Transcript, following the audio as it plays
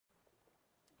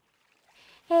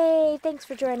Hey, thanks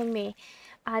for joining me.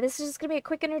 This is just going to be a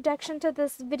quick introduction to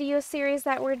this video series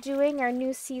that we're doing, our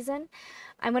new season.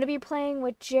 I'm going to be playing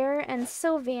with Jer and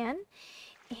Sylvian,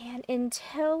 and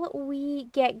until we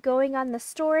get going on the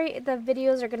story, the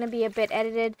videos are going to be a bit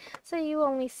edited, so you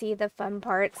only see the fun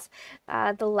parts,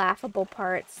 the laughable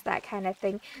parts, that kind of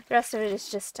thing. The rest of it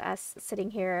is just us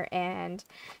sitting here and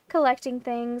collecting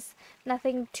things.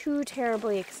 Nothing too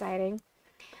terribly exciting.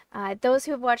 Those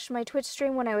who have watched my Twitch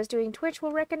stream when I was doing Twitch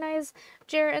will recognize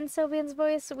Jarrett and Sylvian's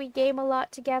voice. We game a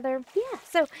lot together. Yeah,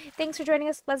 so thanks for joining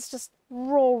us. Let's just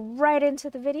roll right into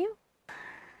the video.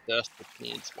 Just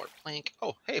needs more plank.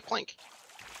 Oh, hey, plank.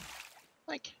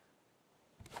 Plank.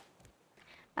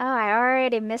 Oh, I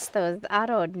already missed those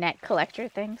auto net collector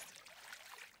things.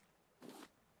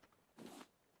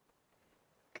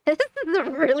 This is a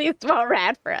really small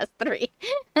rat for us three.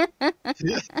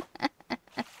 Yeah.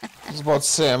 I was about to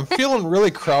say, I'm feeling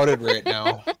really crowded right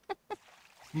now.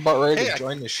 I'm about ready to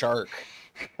join the shark.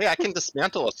 Hey, I can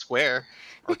dismantle a square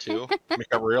or two. Make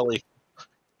a really...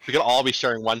 We could all be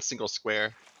sharing one single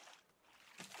square.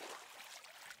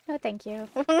 No, thank you.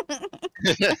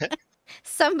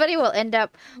 Somebody will end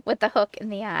up with a hook in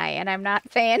the eye, and I'm not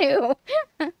saying who.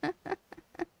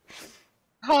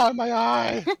 Oh, my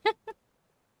eye!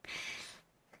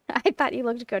 I thought you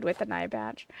looked good with an eye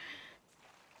patch.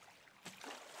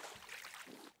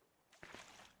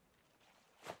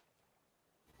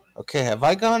 Okay, have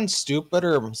I gone stupid,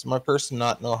 or does my person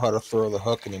not know how to throw the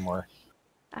hook anymore?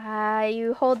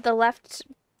 You hold the left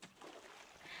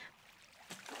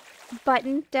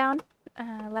button down,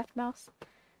 left mouse,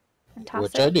 and toss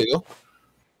Which it. I do.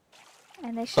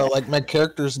 And they should. But like my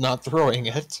character's not throwing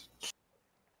it.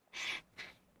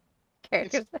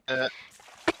 Characters.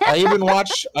 I even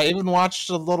watched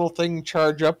the little thing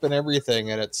charge up and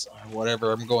everything, and it's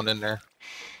whatever. I'm going in there.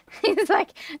 He's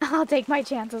like, I'll take my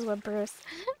chances with Bruce.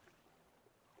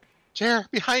 Jer,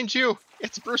 behind you!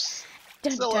 It's Bruce!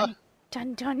 Dun Zilla.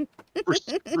 dun dun. Bruce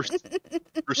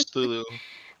Thulu.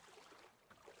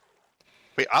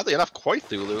 Wait, oddly enough, quite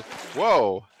Thulu.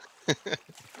 Whoa! There's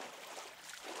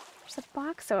a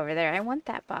box over there. I want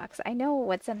that box. I know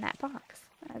what's in that box.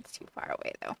 That's too far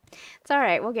away, though. It's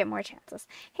alright. We'll get more chances.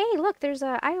 Hey, look, there's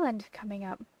an island coming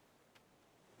up.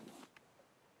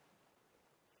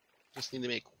 Just need to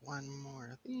make one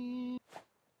more thing.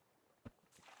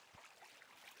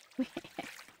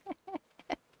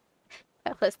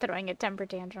 Bella's throwing a temper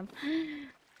tantrum.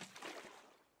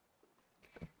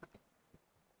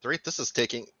 The rate this is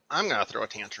taking, I'm gonna throw a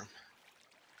tantrum.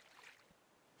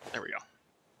 There we go.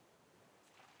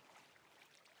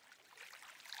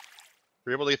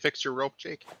 Were you able to fix your rope,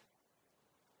 Jake?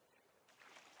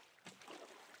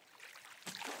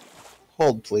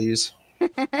 Hold, please.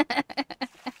 The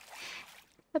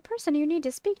person you need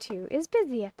to speak to is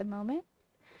busy at the moment.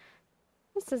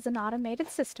 This is an automated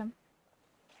system.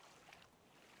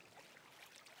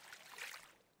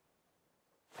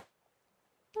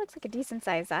 Looks like a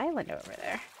decent-sized island over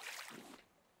there.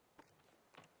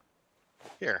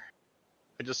 Here.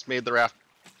 I just made the raft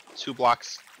 2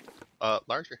 blocks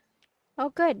larger. Oh,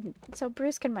 good. So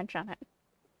Bruce can munch on it.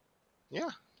 Yeah.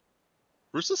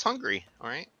 Bruce is hungry,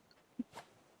 alright?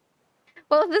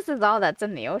 Well, if this is all that's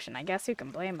in the ocean, I guess who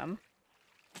can blame him?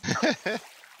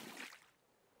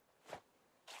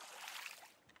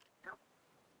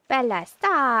 Bella,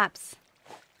 stops!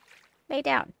 Lay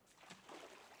down.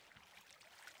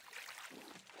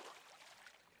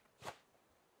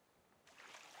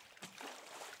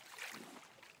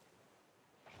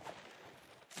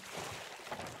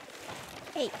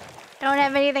 Hey, don't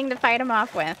have anything to fight him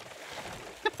off with.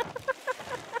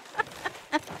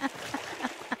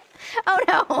 Oh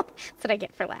no! That's what I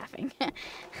get for laughing.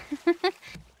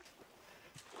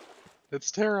 It's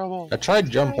terrible. I tried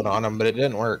jumping on him, but it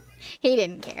didn't work. He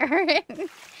didn't care. I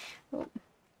don't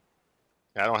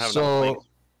have enough So planks.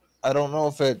 I don't know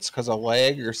if it's because of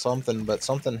lag or something, but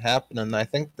something happened, and I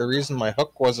think the reason my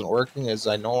hook wasn't working is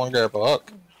I no longer have a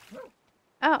hook.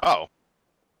 Oh, Oh.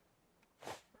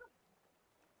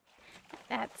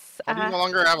 that's How do you no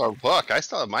longer have a hook? I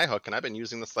still have my hook, and I've been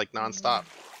using this like non-stop.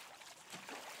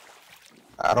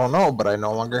 I don't know, but I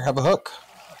no longer have a hook.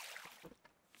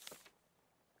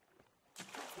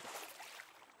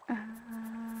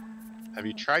 Have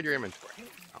you tried your inventory?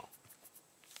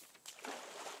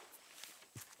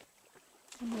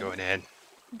 No. Going in.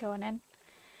 going in.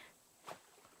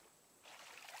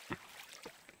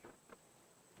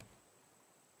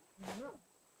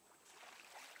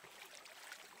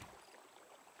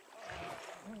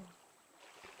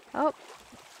 Oh,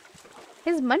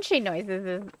 his munching noises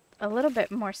is a little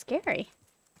bit more scary.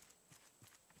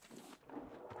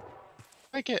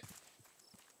 Like it.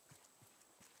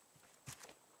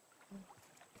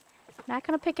 Not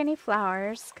gonna pick any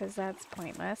flowers, because that's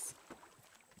pointless.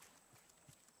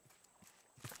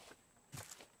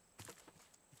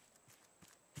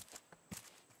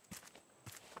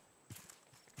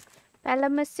 Bella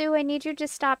Masu, I need you to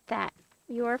stop that.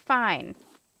 You are fine.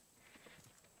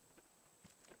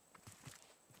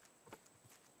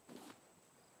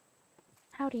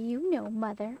 How do you know,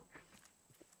 Mother?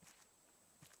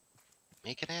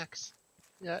 Make an axe.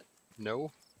 Yet?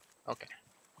 No? Okay.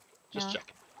 Just No.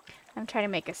 checking. I'm trying to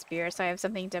make a spear so I have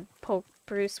something to poke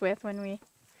Bruce with when we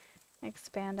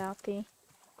expand out the...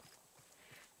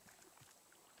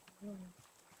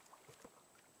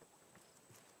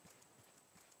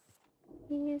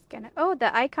 He's gonna... Oh,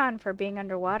 the icon for being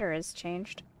underwater has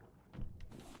changed.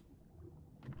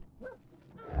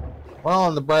 Well,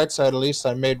 on the bright side, at least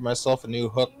I made myself a new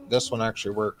hook. This one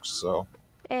actually works, so.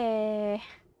 Eh.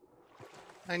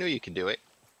 I knew you could do it.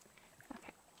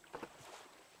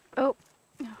 Oh.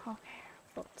 Okay.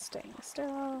 Both staying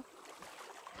still.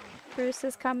 Bruce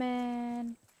is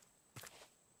coming.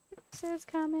 Bruce is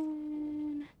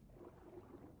coming.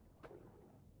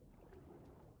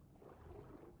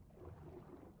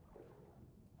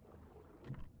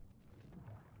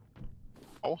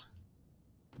 Oh.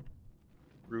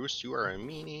 Bruce, you are a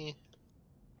meanie.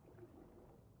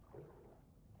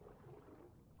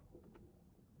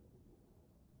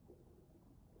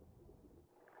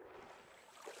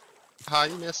 Ah,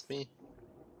 you missed me.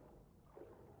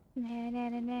 Na na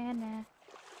na na na.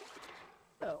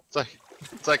 Oh.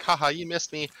 It's like, haha, you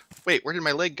missed me. Wait, where did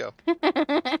my leg go? Didn't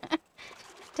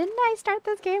I start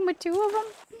this game with 2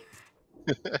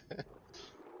 of them?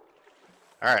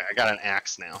 Alright, I got an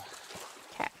axe now.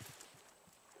 Okay.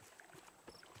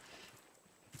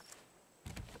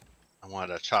 I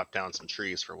wanted to chop down some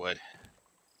trees for wood.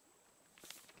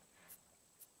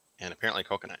 And apparently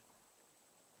coconut.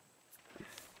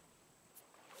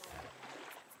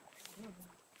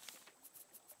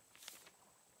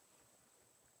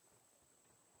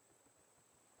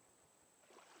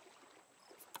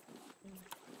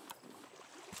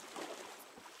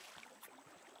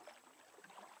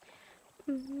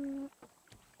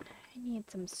 I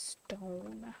need some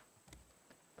stone.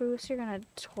 Bruce, you're gonna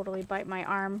totally bite my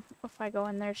arm if I go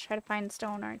in there to try to find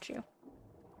stone, aren't you?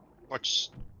 Which...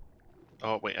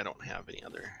 Oh, wait, I don't have any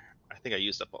other... I think I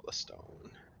used up all the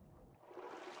stone.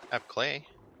 I have clay.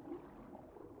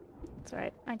 That's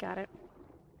right, I got it.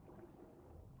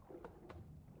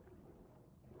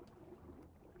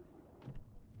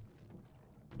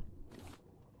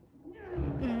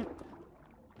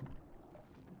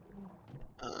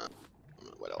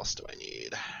 What else do I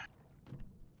need?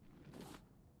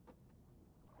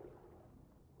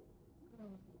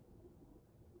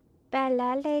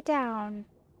 Bella, lay down.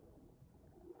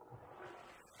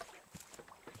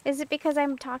 Is it because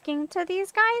I'm talking to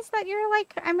these guys that you're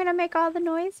like, I'm gonna make all the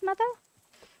noise, Mother?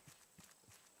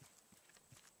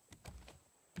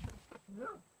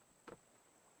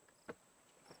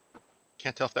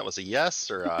 Can't tell if that was a yes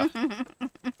or a... I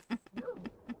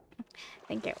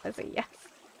think it was a yes.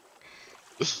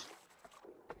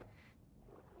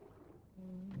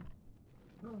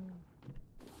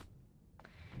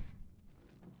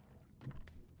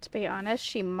 To be honest,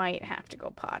 she might have to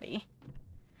go potty.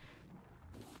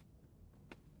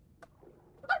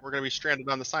 We're gonna be stranded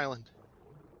on this island.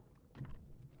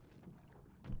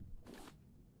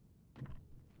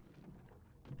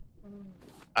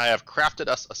 I have crafted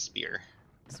us a spear.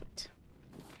 Sweet.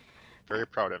 Very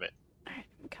proud of it. Alright,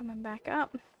 I'm coming back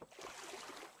up.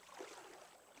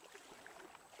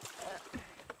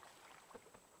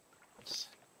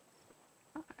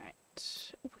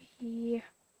 Alright, we...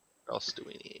 What else do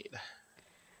we need?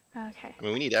 Okay. I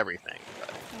mean, we need everything,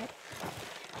 but... Right.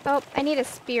 Oh, I need a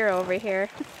spear over here.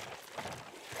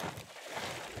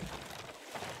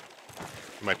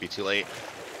 It might be too late.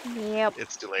 Yep.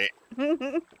 It's too late.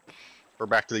 We're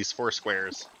back to these 4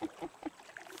 squares.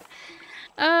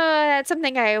 That's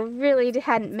something I really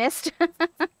hadn't missed.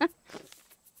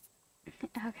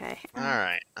 Okay.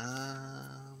 Alright,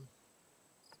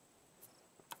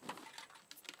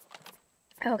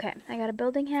 Okay, I got a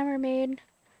building hammer made.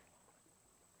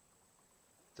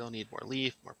 still need more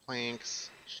leaf, more planks,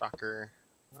 shocker.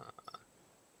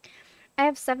 I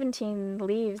have 17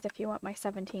 leaves if you want my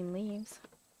 17 leaves.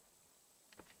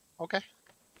 Okay.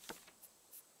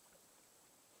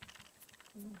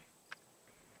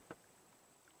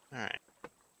 Alright.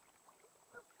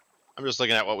 I'm just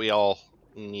looking at what we all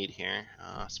need here.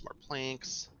 Some more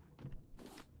planks,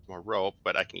 more rope,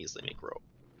 but I can easily make rope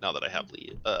now that I have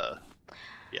leaves.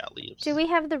 Do we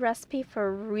have the recipe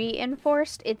for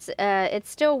reinforced? It's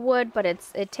still wood, but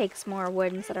it takes more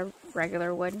wood instead of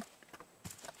regular wood.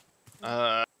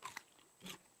 Uh.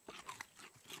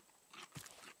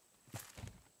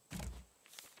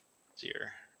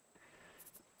 Dear.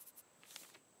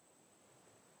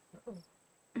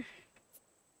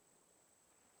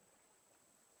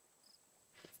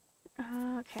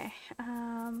 Okay.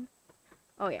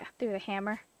 Oh yeah, through the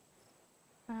hammer.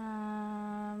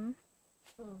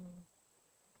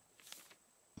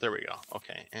 There we go.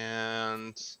 Okay,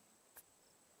 and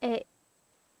It.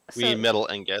 we need So metal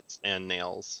ingots and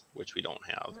nails, which we don't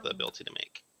have the ability to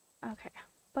make. okay,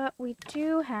 but we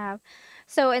do have.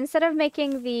 So instead of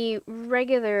making the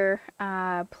regular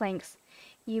planks,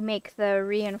 you make the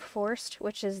reinforced,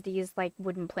 which is these like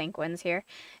wooden plank ones here.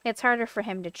 It's harder for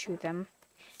him to chew them.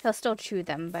 He'll still chew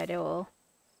them, but it will.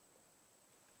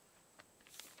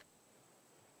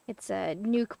 It's a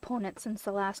new component since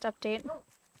the last update.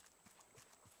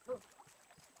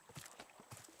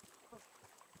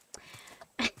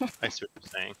 I see what you're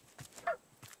saying.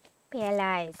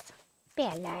 Perilous.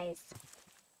 Perilous.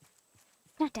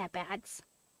 Not that bad.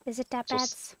 Is it that So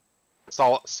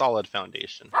bad? solid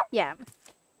foundation. Yeah.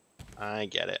 I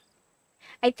get it.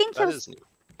 I think That is neat.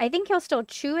 I think he'll still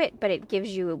chew it, but it gives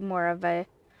you more of a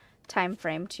time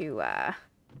frame to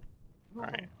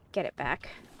Alright. get it back.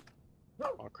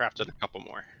 I'll craft it a couple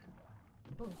more.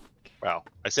 Well,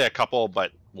 I say a couple,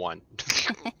 but one.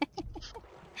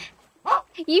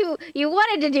 You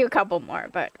wanted to do a couple more,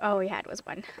 but all we had was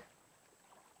one.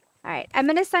 Alright, I'm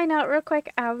gonna sign out real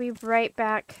quick. I'll be right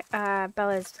back.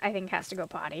 Bella's, I think, has to go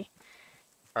potty.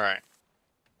 Alright.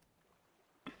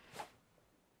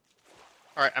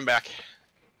 Alright, I'm back.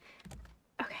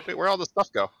 Okay. Wait, where'd all the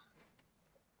stuff go?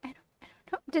 I don't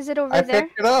know. Is it over I there?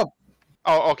 picked it up.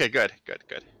 Oh, okay, good, good,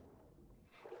 good.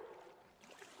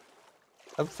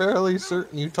 I'm fairly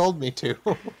certain you told me to.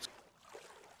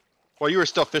 Well, you were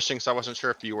still fishing, so I wasn't sure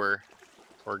if you were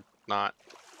or not.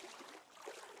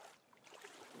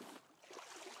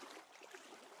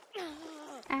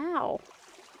 Ow.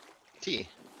 T.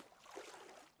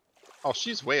 Oh,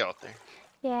 she's way out there.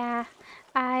 Yeah.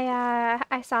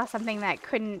 I saw something that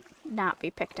couldn't not be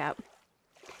picked up.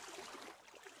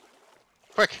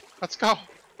 Quick, let's go.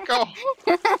 Go.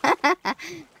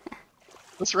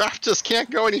 This raft just can't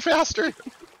go any faster.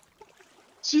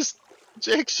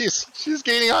 Jake, she's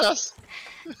gaining on us.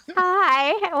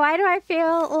 Hi. Why do I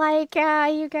feel like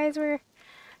you guys were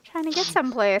trying to get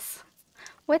someplace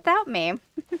without me?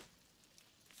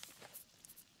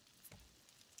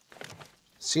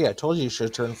 See, I told you should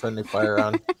have turned friendly fire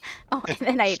on. Oh, and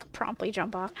then I promptly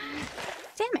jump off.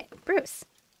 Damn it, Bruce.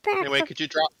 Back Anyway, to- could you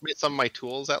drop me some of my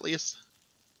tools at least?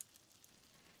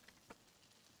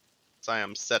 So I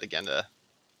am set again to.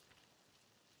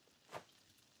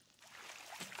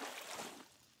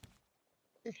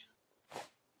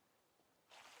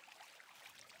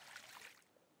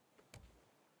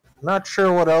 Not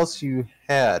sure what else you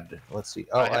had. Let's see.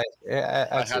 Oh, I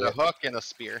I had a hook and a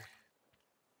spear.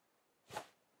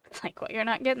 It's like, well, you're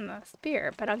not getting the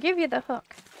spear, but I'll give you the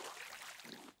hook.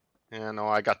 Yeah, no,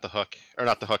 I got the hook. Or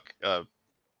not the hook.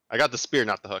 I got the spear,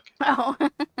 not the hook.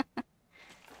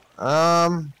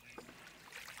 Oh.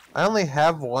 I only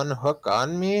have one hook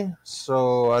on me,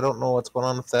 so I don't know what's going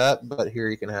on with that, but here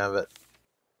you can have it.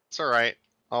 It's alright.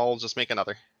 I'll just make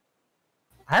another.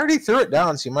 I already threw it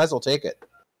down, so you might as well take it.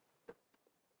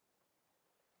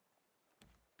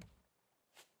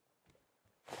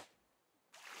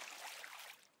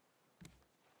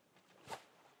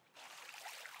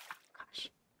 Gosh.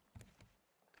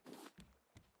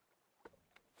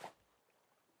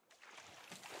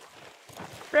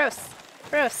 Bruce.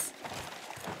 Bruce.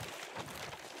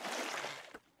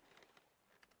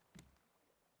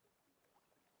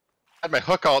 I had my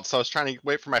hook out, so I was trying to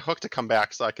wait for my hook to come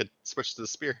back so I could switch to the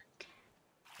spear.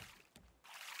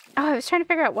 Oh, I was trying to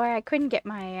figure out why I couldn't get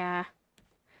my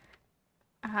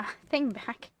thing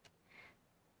back.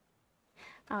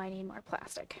 Oh, I need more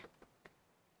plastic.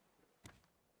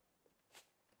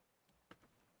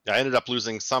 Yeah, I ended up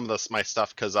losing some of my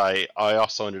stuff because I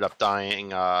also ended up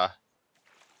dying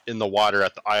in the water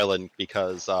at the island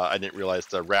because I didn't realize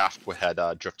the raft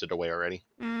had drifted away already.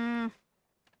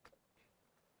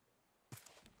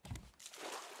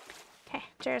 Okay,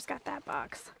 Jared's got that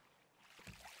box.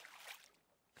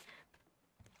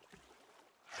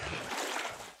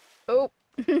 Oh.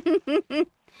 Alright.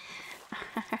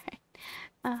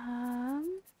 Oh,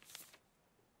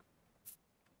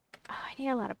 I need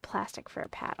a lot of plastic for a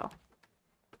paddle.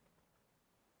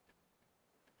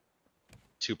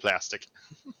 Too plastic.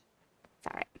 It's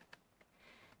alright.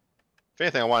 If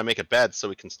anything, I want to make a bed so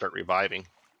we can start reviving.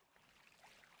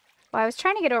 Well, I was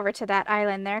trying to get over to that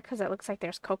island there because it looks like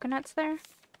there's coconuts there.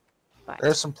 But...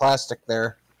 There's some plastic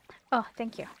there. Oh,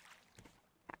 thank you.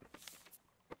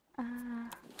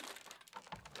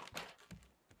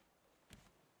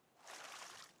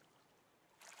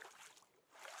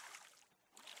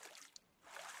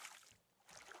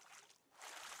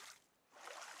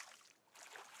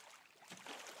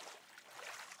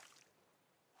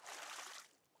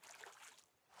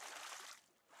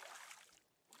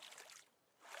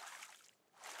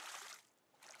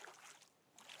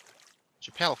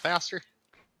 Should you paddle faster?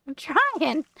 I'm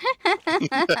trying.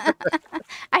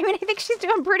 I mean, I think she's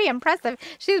doing pretty impressive.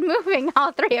 She's moving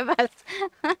all three of us.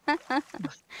 Are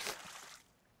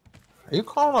you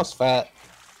calling us fat?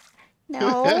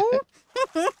 No.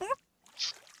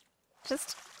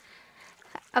 Just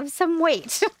of some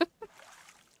weight.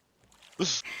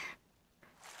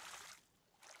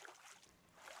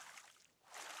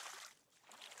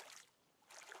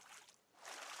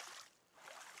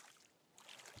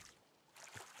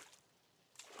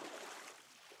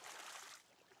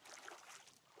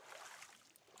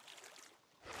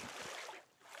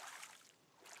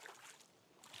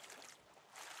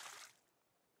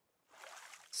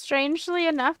 Strangely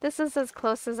enough, this is as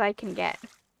close as I can get.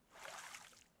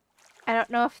 I don't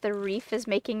know if the reef is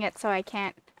making it so I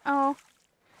can't... Oh.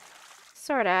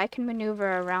 Sorta. I can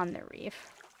maneuver around the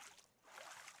reef.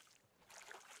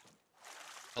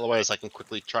 Otherwise, I can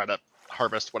quickly try to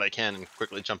harvest what I can and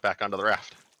quickly jump back onto the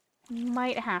raft.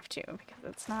 Might have to, because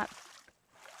it's not...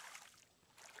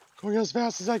 Going as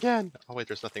fast as I can. Oh wait,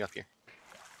 there's nothing up here.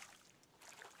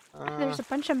 There's a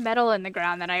bunch of metal in the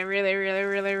ground that I really, really,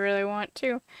 really, really want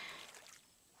to.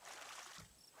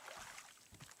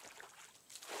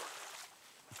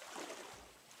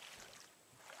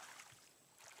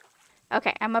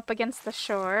 Okay, I'm up against the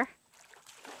shore.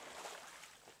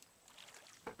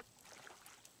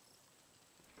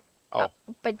 Oh,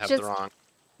 but have the wrong.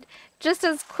 just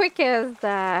as quick as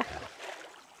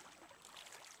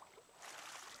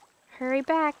hurry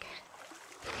back.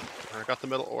 I got the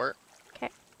middle oar. Okay.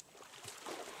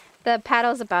 The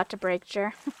paddle's about to break,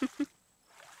 Jer.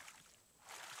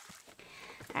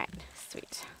 Alright,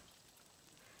 sweet.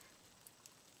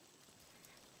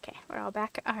 Okay, we're all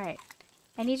back. Alright.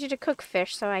 I need you to cook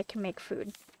fish so I can make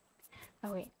food.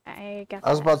 Oh wait, I got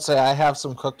I was that. about to say, I have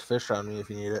some cooked fish on me if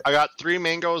you need it. I got 3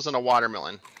 mangoes and a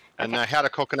watermelon. And Okay. I had a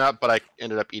coconut, but I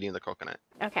ended up eating the coconut.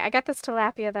 Okay, I got this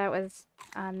tilapia that was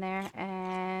on there,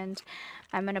 and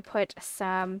I'm gonna put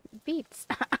some beets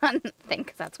on the thing,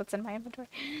 because that's what's in my inventory.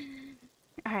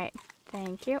 Alright,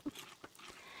 thank you.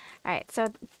 Alright, so,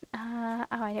 oh,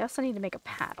 I also need to make a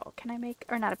paddle. Can I make,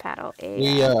 or not a paddle,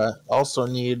 We also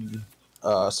need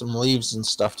some leaves and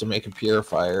stuff to make a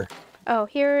purifier. Oh,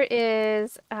 here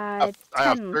is, I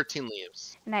have 13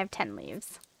 leaves. And I have 10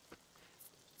 leaves.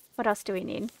 What else do we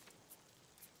need?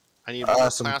 I need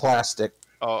some plastic.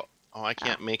 Oh, I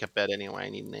can't make a bed anyway. I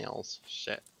need nails.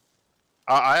 Shit.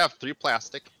 I have 3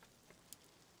 plastic.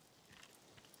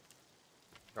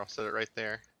 I'll set it right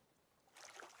there.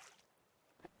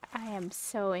 I am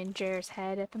so in Jer's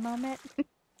head at the moment.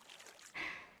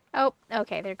 Oh,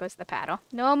 okay, there goes the paddle.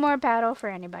 No more paddle for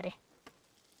anybody.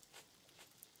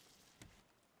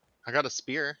 I got a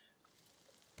spear.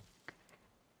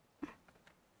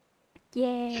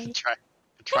 Yay.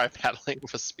 Try paddling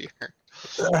with a spear.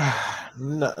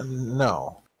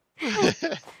 No. I'm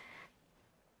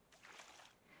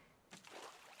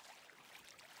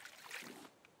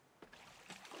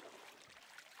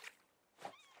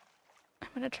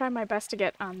gonna try my best to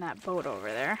get on that boat over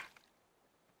there.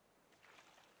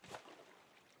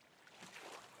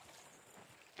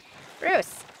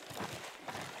 Bruce!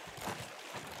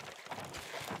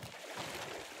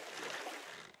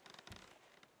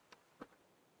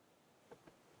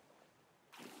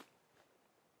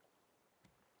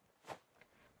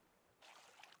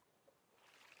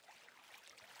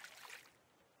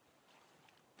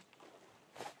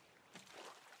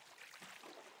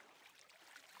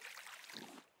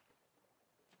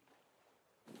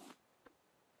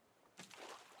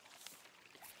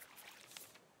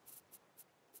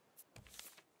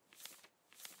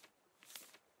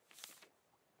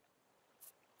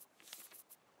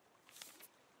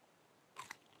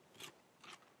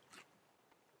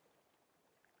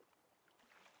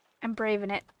 I'm braving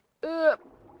it. Ugh.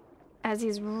 As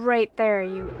he's right there,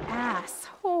 you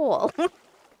asshole.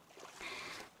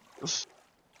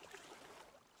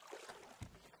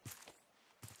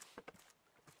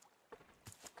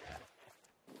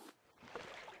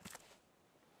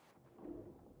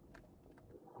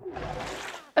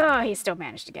 Oh, he still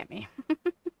managed to get me.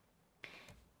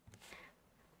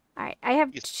 Alright, I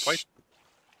have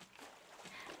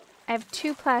I have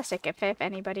 2 plastic if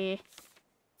anybody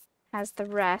has the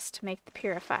rest to make the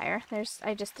purifier.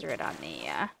 I just threw it on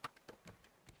the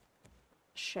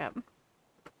ship.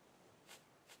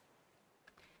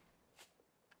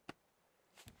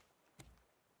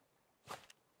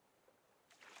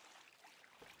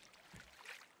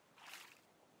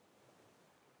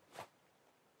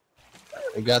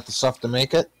 You got the stuff to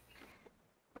make it?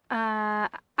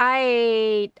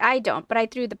 I don't, but I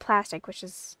threw the plastic, which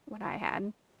is what I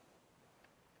had.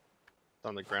 It's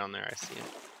on the ground there. I see it.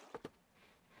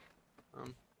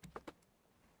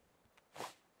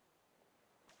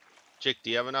 Jake,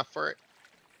 do you have enough for it?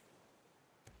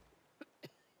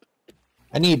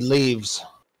 I need leaves.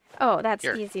 Oh, that's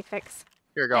Here. easy fix.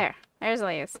 Here you go. There's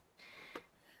leaves.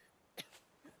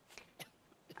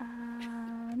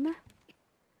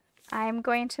 I'm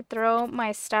going to throw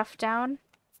my stuff down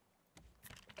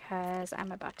because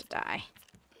I'm about to die.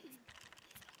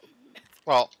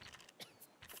 Well,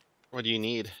 what do you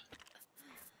need?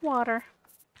 Water.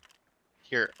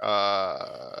 Here, oh,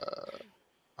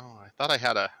 I thought I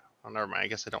had a... Oh, never mind. I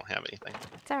guess I don't have anything.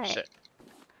 It's alright. Shit.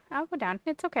 I'll go down.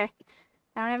 It's okay.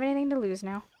 I don't have anything to lose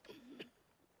now.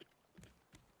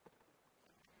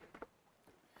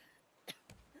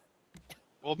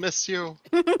 We'll miss you.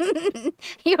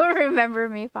 You'll remember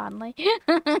me fondly.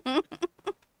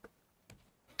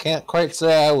 Can't quite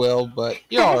say I will, but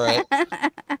you're alright.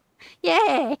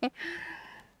 Yay!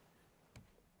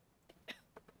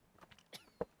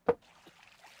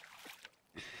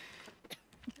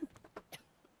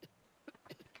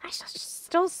 Gosh, that's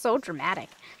still so dramatic.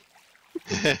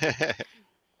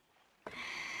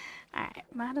 Alright,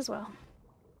 might as well.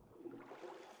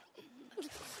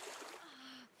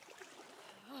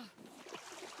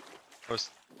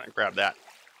 I grabbed that.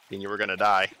 And you were gonna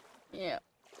die. Yeah.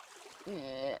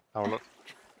 I don't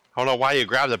know why you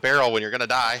grabbed the barrel when you're gonna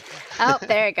die. Oh,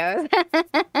 there it goes.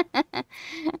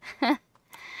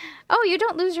 Oh, you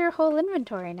don't lose your whole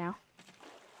inventory now.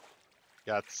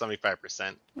 Yeah, it's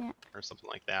 75%. Yeah. Or something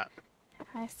like that.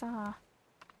 I saw.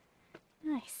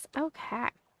 Nice. Okay.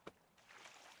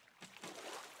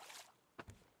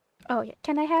 Oh, yeah.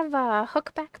 Can I have a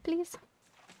hook back, please?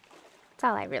 That's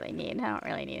all I really need. I don't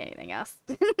really need anything else.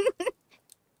 Ooh,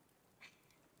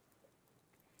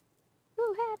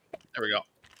 had it. There we go.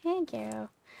 Thank you.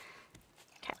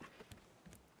 Okay.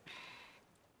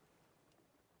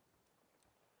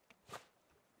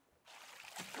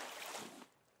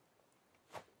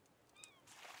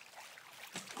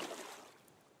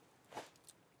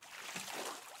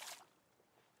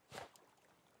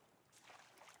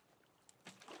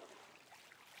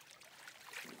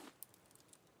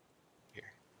 Here.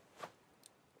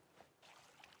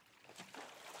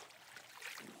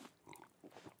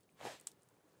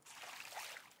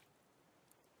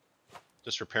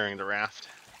 Just repairing the raft.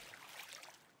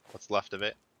 What's left of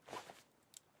it.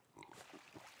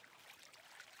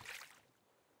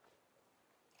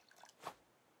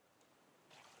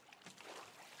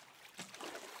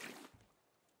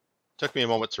 Took me a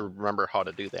moment to remember how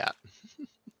to do that.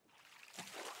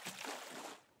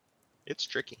 It's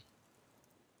tricky.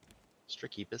 It's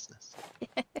tricky business.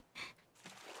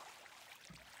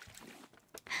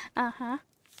 Uh-huh.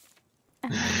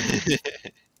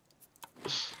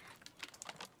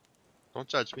 Don't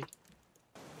judge me.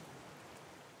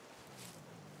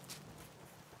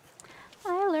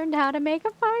 I learned how to make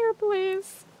a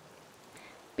fireplace.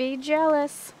 Be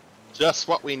jealous. Just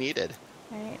what we needed.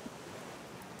 Right.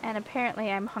 And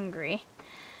apparently I'm hungry.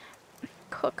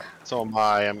 Cook. So am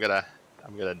I. I'm gonna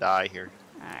die here.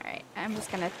 Alright, I'm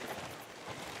just gonna...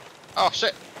 Oh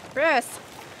shit! Bruce!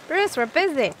 Bruce, we're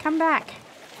busy. Come back.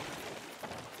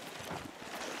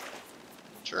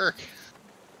 Jerk!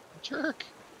 Jerk!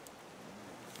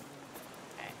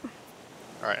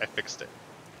 Alright, I fixed it.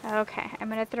 Okay, I'm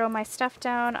gonna throw my stuff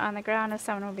down on the ground if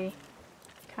someone will be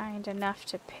kind enough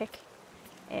to pick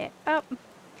it up.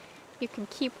 You can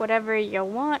keep whatever you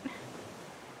want.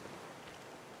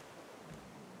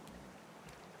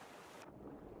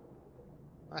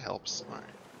 That helps. Alright.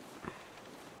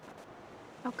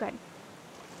 Oh, good.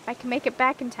 If I can make it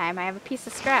back in time, I have a piece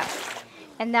of scrap.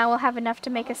 And now we'll have enough to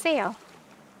make a sail.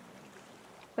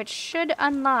 Which should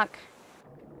unlock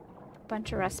a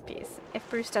bunch of recipes. If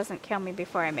Bruce doesn't kill me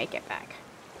before I make it back.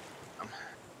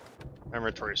 My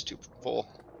inventory is too full.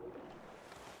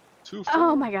 Too full.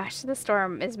 Oh my gosh, the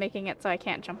storm is making it so I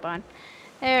can't jump on.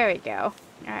 There we go.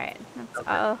 Alright, that's Okay,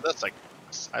 all. that's like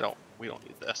we don't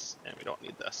need this, and we don't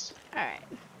need this. Alright.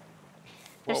 Well,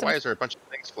 There's why is there a bunch of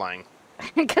things flying?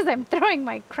 Because I'm throwing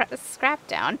my scrap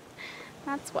down.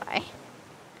 That's why.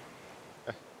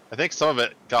 I think some of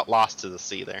it got lost to the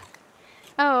sea there.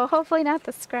 Oh, hopefully not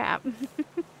the scrap.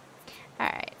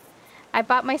 Alright. I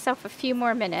bought myself a few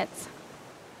more minutes.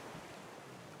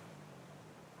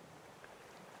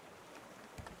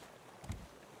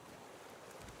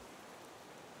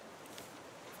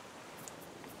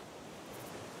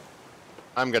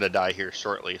 I'm gonna die here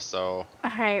shortly, so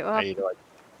Alright, well.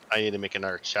 I need to make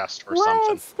another chest or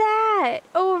something. What's that?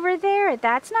 Over there.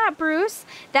 That's not Bruce.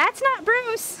 That's not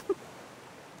Bruce.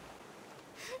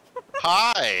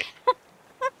 Hi!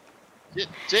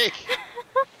 Jake!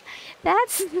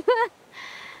 That's...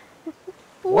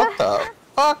 What the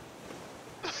fuck?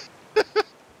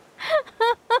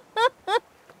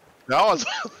 That was...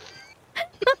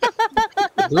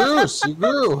 Bruce, you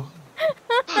grew.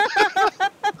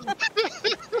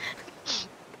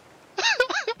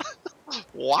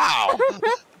 Wow!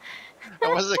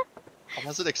 I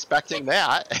wasn't expecting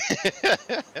that.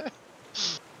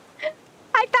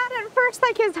 I thought at first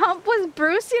like his hump was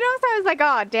Bruce, you know, so I was like,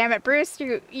 oh damn it, Bruce,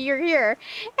 you're here.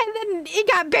 And then it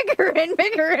got bigger and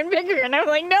bigger and bigger, and I was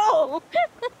like, no.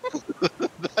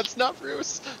 That's not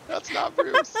Bruce. That's not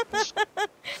Bruce.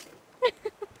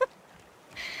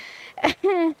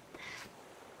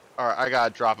 Alright, I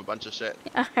gotta drop a bunch of shit.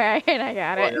 Alright, I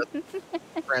got it.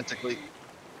 Frantically.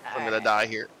 I'm gonna die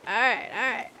here.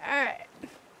 Alright.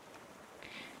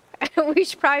 We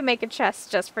should probably make a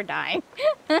chest just for dying.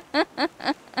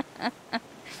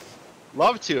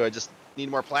 Love to, I just need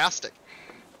more plastic.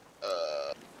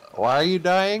 Why are you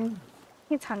dying?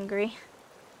 He's hungry.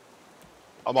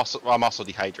 I'm also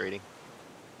dehydrating.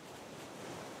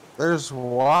 There's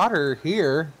water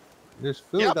here. There's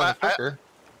food Yeah, on the but cooker.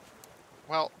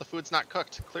 Well, the food's not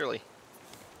cooked, clearly.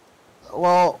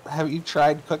 Well, have you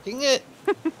tried cooking it?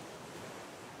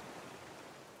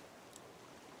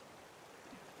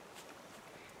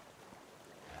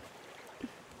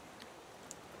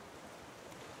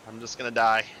 I'm just gonna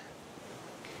die.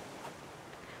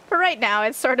 For right now,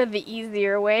 it's sort of the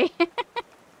easier way.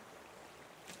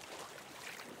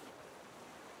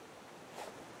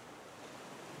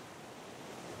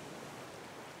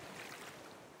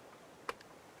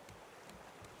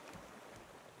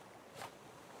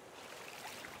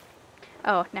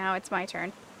 Oh, now it's my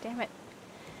turn. Damn it.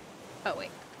 Oh,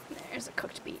 wait. There's a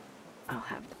cooked beet. I'll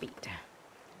have the beet.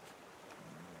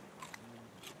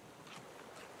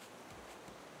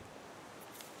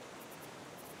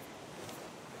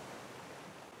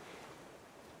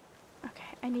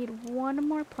 Okay, I need one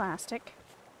more plastic.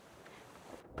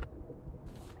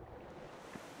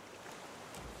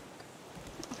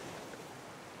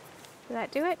 Did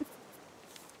that do it?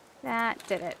 That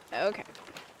did it. Okay.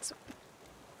 So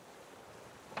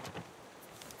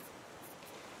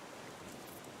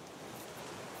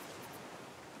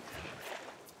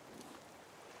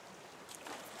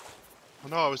Oh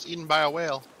no, I was eaten by a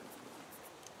whale.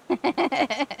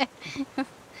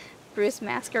 Bruce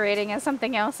masquerading as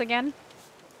something else again.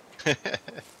 Alright.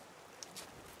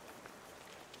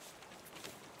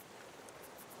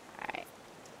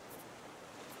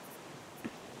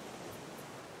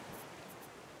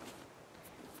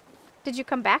 Did you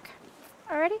come back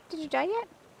already? Did you die yet?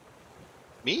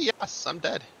 Me? Yes, I'm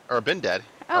dead. Or been dead.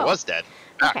 Oh. I was dead.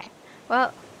 Back. Okay.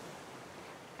 Well,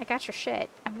 I got your shit.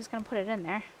 I'm just gonna put it in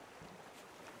there.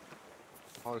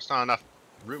 Well, there's not enough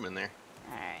room in there.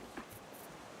 Alright.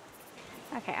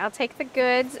 Okay, I'll take the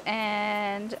goods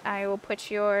and I will put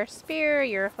your spear,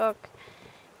 your hook,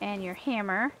 and your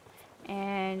hammer,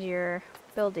 and your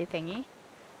buildy thingy.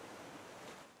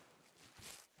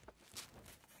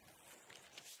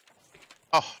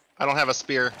 Oh, I don't have a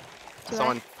spear. Do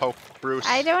Someone poked Bruce.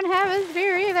 I don't have a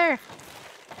spear either.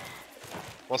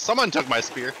 Well, someone took my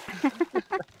spear.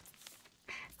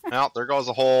 Well, there goes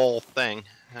the whole thing.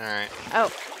 Alright.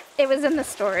 Oh, it was in the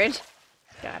storage.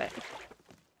 Got it.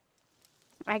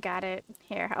 I got it.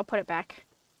 Here, I'll put it back.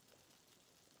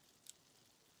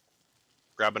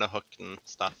 Grabbing a hook and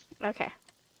stuff. Okay.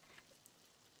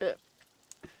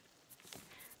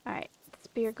 Alright,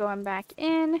 spear going back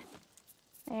in.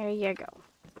 There you go.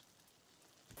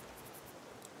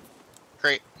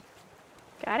 Great.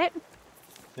 Got it?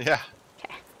 Yeah.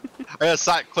 Okay. I just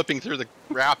saw it clipping through the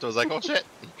raft. I was like, oh shit.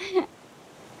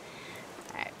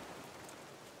 Alright.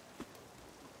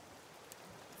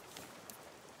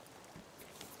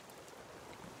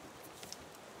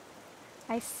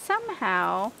 I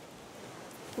somehow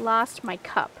lost my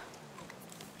cup.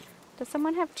 Does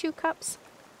someone have 2 cups?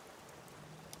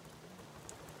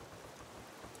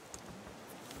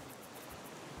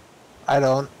 I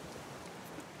don't.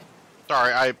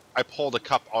 Sorry, I pulled a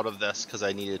cup out of this because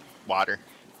I needed water.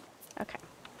 Okay.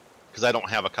 Because I don't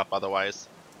have a cup otherwise.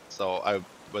 So I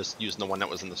was using the one that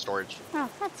was in the storage. Oh,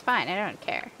 that's fine. I don't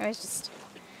care. It was just...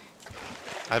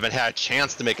 I haven't had a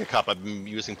chance to make a cup. I've been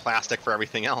using plastic for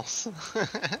everything else.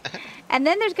 And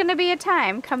then there's going to be a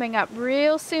time coming up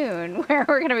real soon where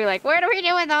we're going to be like, what do we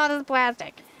do with all this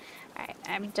plastic? Alright,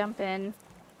 I'm dumping.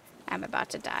 I'm about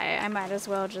to die. I might as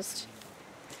well just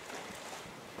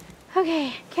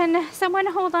Okay, can someone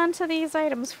hold on to these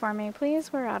items for me,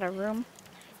 please? We're out of room.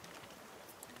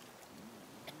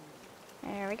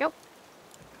 There we go.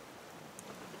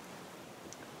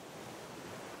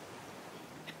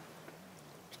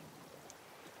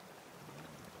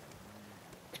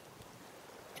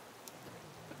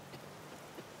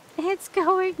 It's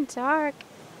going dark.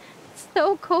 It's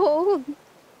so cold.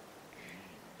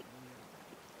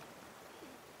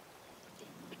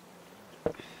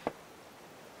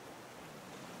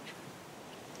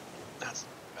 That's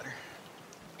better.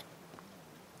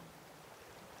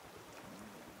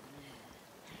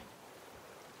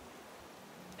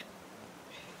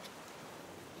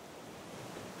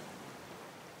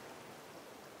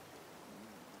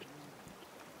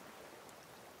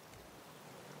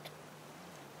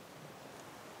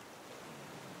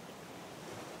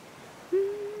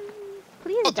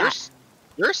 Please Oh, die.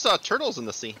 there's turtles in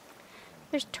the sea.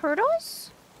 There's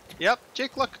turtles? Yep,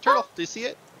 Jake, look, turtle. Do you see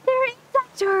it? There is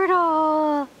a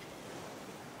turtle.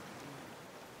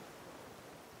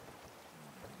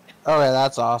 Okay,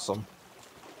 that's awesome.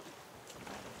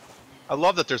 I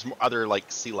love that there's other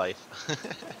like sea life,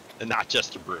 and not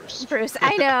just Bruce. Bruce,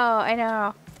 I know, I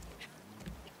know.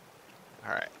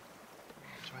 All right.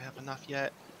 Do I have enough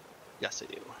yet? Yes,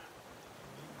 I do.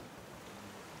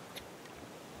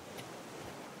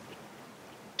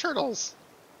 Turtles.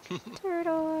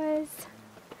 Turtles.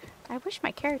 I wish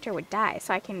my character would die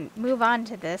so I can move on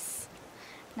to this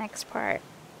next part.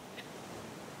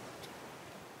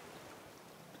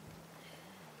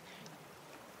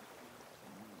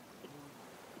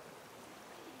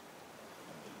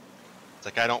 It's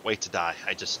like I don't wait to die.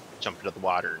 I just jump into the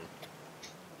water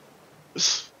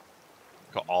and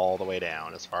go all the way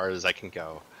down as far as I can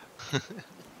go.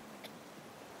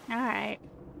 Alright.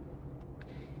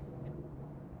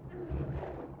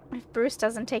 If Bruce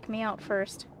doesn't take me out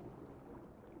first.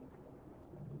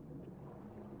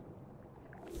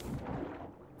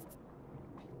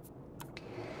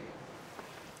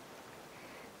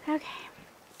 Okay.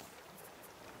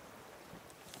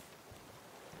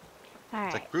 Alright.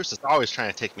 It's like Bruce is always trying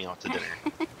to take me out to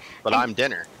dinner, but I'm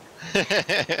dinner.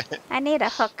 I need a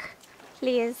hook,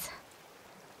 please.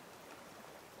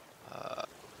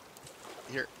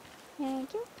 Here.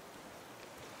 Thank you.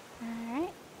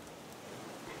 Alright.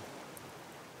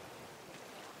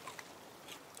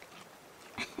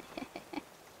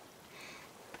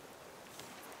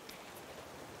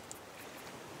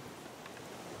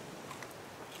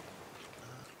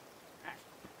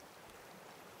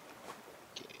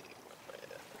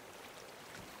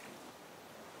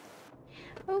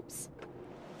 Oops.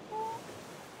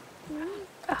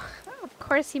 Ugh, of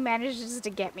course he manages to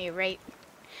get me right.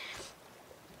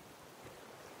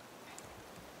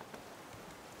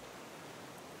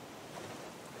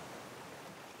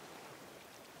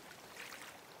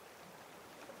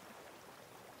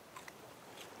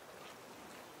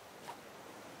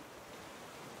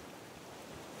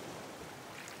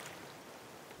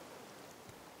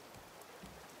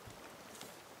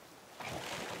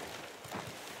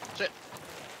 Shit.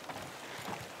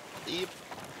 Leave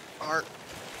our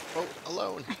boat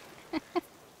alone.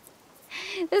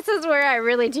 This is where I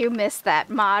really do miss that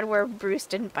mod where Bruce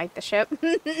didn't bite the ship.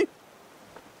 It's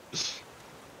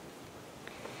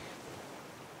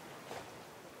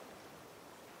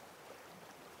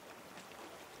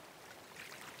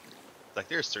like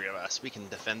there's 3 of us. We can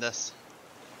defend this.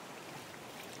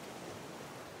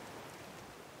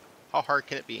 How hard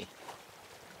can it be?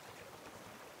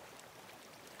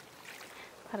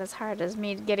 Not as hard as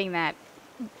me getting that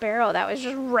barrel that was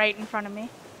just right in front of me.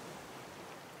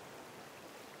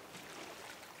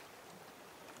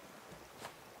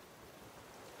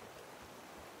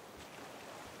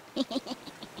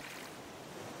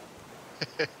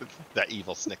 That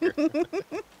evil snicker.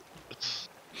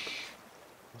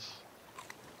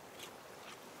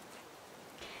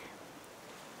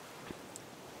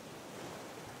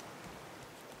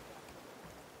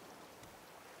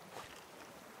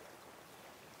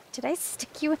 Did I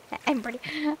stick you in the head?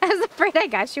 I was afraid I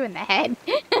got you in the head.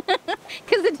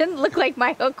 Because it didn't look like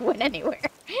my hook went anywhere.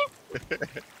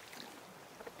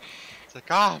 It's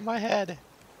like, ah, my head.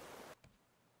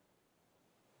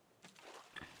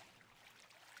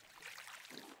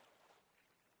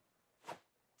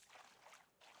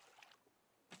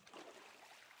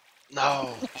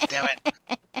 No, damn it.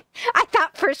 I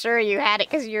thought for sure you had it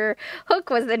because your hook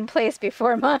was in place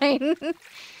before mine.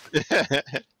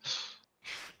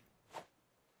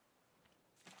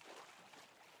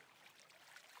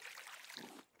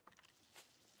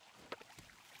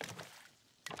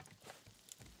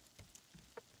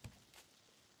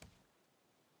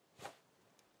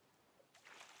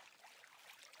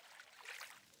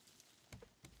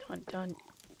 Dun dun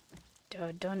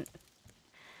dun dun.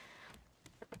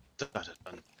 Dun, dun,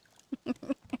 dun.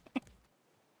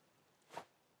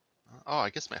 Oh, I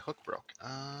guess my hook broke.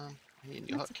 I need a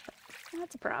new hook.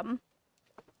 That's a problem.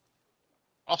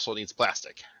 Also needs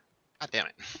plastic. God damn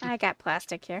it. I got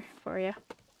plastic here for you.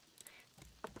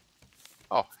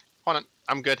 Oh, hold on.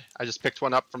 I'm good. I just picked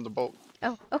one up from the boat.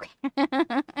 Oh, okay.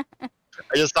 I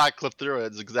just saw it clip through it.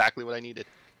 It's exactly what I needed.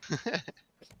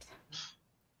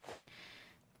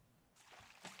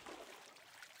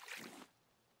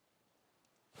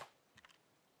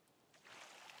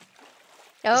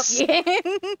 Oh, yeah.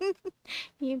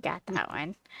 You got that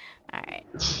one. All right.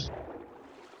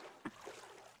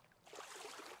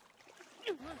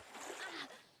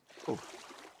 Oh.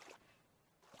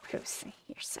 Bruce,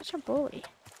 you're such a bully.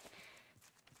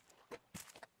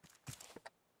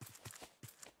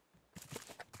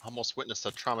 Almost witnessed a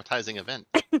traumatizing event.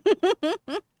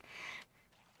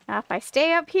 Now, if I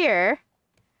stay up here,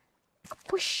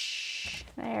 whoosh,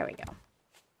 there we go.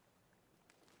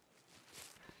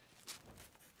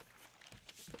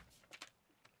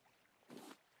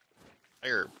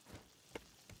 Fire.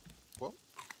 Whoa.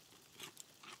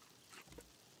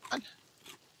 On.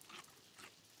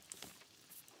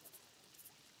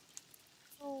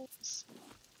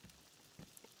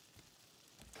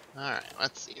 Alright,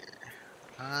 let's see here.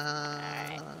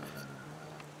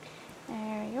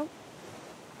 There we go.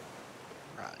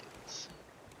 Right.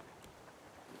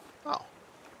 Oh.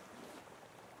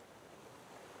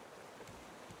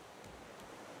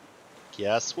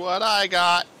 Guess what I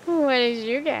got? What did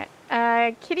you get?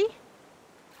 Kitty?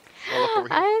 Well, look over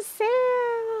here. A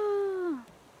sail!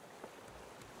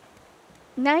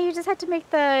 Now you just have to make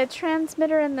the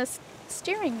transmitter and the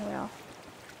steering wheel.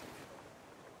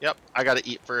 Yep, I gotta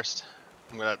eat first.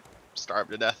 I'm gonna starve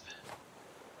to death.